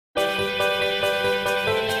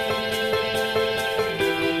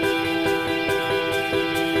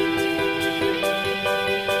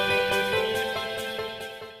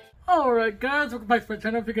guys, welcome back to my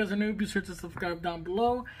channel. If you guys are new, be sure to subscribe down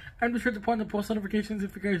below. And be sure to put on the post notifications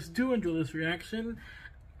if you guys do enjoy this reaction.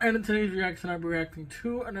 And in today's reaction, I'll be reacting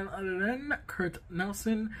to none other than Kurt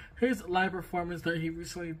Nilsen, his live performance that he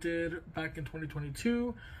recently did back in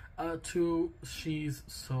 2022 to She's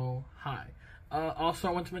So High. Also,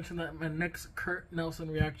 I want to mention that my next Kurt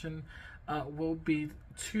Nilsen reaction will be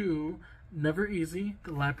to Never Easy,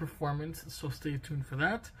 the live performance, so stay tuned for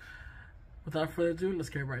that. Without further ado, let's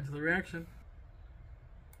get right into the reaction.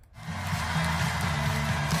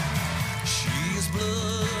 She's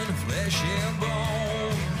blood, flesh and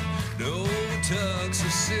bone, no tucks or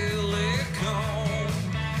silicone.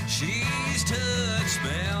 She's touch,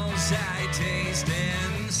 smell, sight, taste,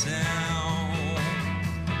 and sound.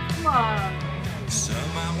 Come on.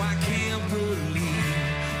 Somehow I can't believe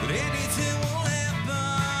that anything will happen.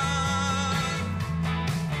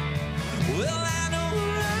 Well, I know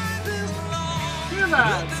where I belong. Hear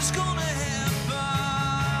that? Nothing's gonna happen.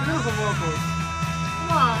 Beautiful vocals.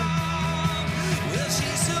 Come on. Well,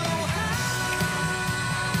 she's so high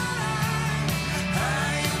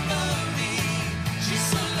above me. She's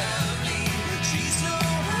so lovely. She's so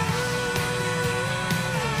high,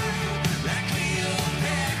 like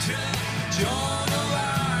Cleopatra, Joan of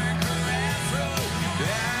Arc, or Aphrodite.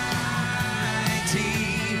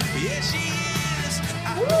 Yeah, she is.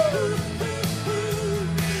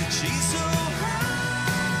 She's so high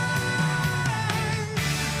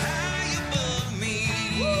above me.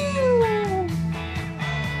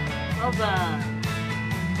 Love that.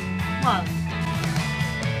 Come on.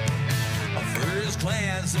 A first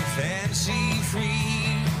class and fancy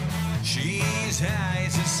free. She's high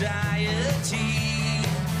society.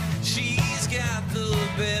 She's got the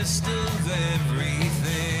best of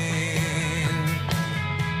everything.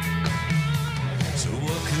 So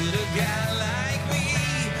what could a guy like me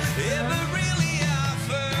ever really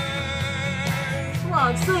offer? Come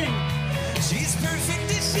on, sing. She's perfect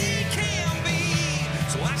as she can be.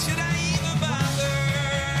 So why should I even bother?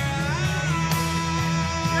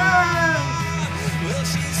 Yes. Well,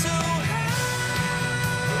 she's so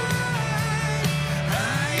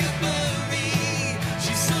high above me.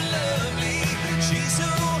 She's so lovely. She's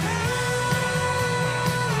so high,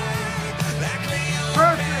 like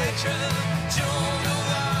Cleopatra, Joan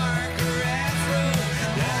of Arc, or Aphrodite.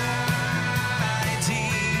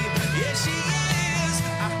 Yeah, she is.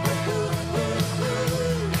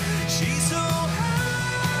 She's so high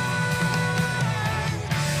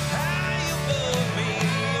above me.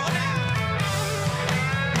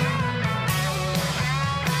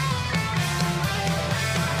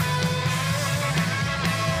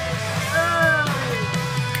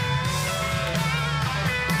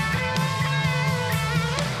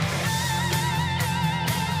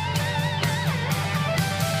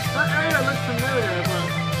 That area looks familiar, but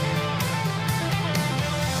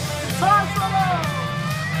guitar solo!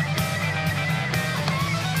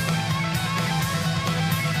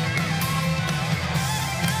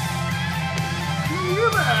 Can you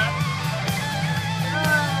hear that?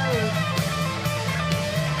 Yay!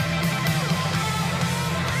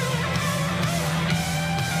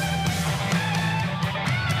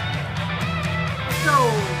 Let's go!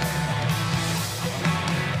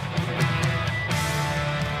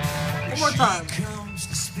 One more time. She comes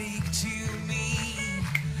to speak to me,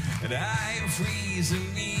 and I freeze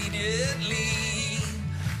immediately.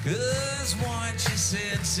 'Cause what she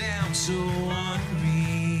said sounds so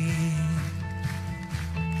unreal.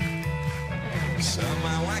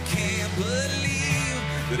 Somehow I can't believe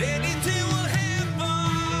that anything will happen.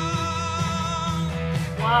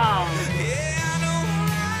 Wow. Yeah, I know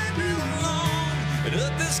where I belong, and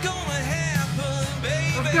nothing's gonna happen,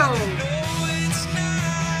 baby. Let's go. No, it's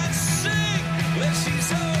not. Sing, but she's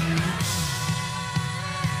so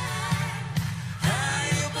high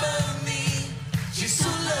above me. She's so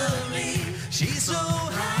lovely. She's so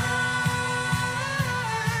high,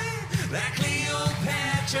 like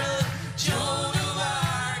Cleopatra, Joan of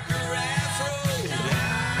Arc, or Aphrodite.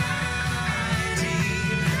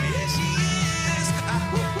 Yeah, she is.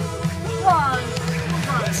 Come on.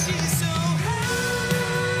 But she's so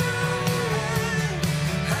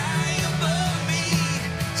high above me.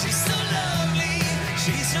 She's so lovely.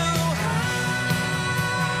 She's so high,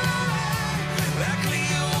 like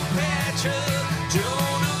Cleopatra,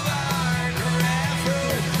 Joan of Arc, or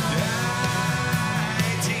Aphrodite.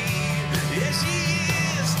 Yeah, she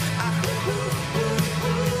is.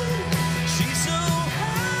 She's so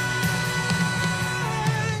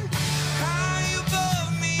high above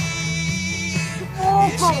me. Yeah,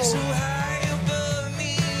 she's so high above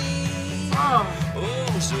me. Oh,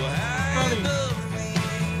 Oh, so high Funny. above me.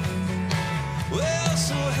 Well,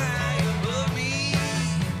 so high above me.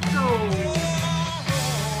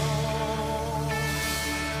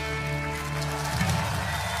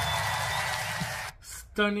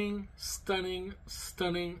 stunning, stunning,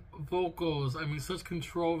 stunning vocals. I mean, such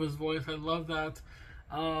control of his voice. I love that.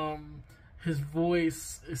 His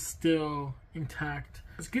voice is still intact.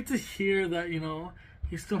 It's good to hear that, you know,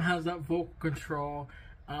 he still has that vocal control,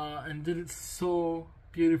 and did it so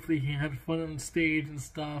beautifully. He had fun on stage and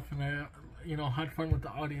stuff, and you know, had fun with the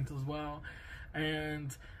audience as well.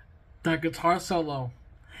 And that guitar solo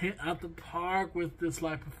hit out the park with this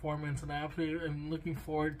live performance, and I absolutely am looking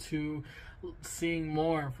forward to seeing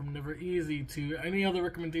more from Never Easy. To any other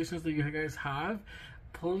recommendations that you guys have,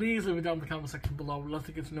 please leave it down in the comment section below. We'd love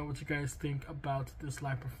to get to know what you guys think about this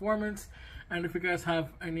live performance, and if you guys have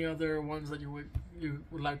any other ones that you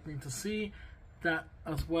would like me to see, that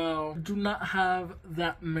as well. I do not have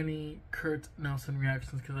that many Kurt Nilsen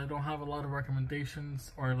reactions because I don't have a lot of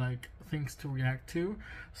recommendations or like things to react to.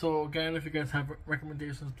 So again, if you guys have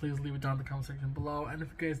recommendations, please leave it down in the comment section below. And if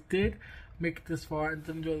you guys did make it this far and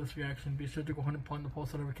did enjoy this reaction, be sure to go ahead and put on the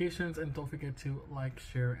post notifications, and don't forget to like,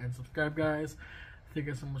 share, and subscribe, guys. Thank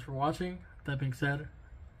you guys so much for watching. That being said,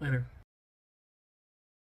 later.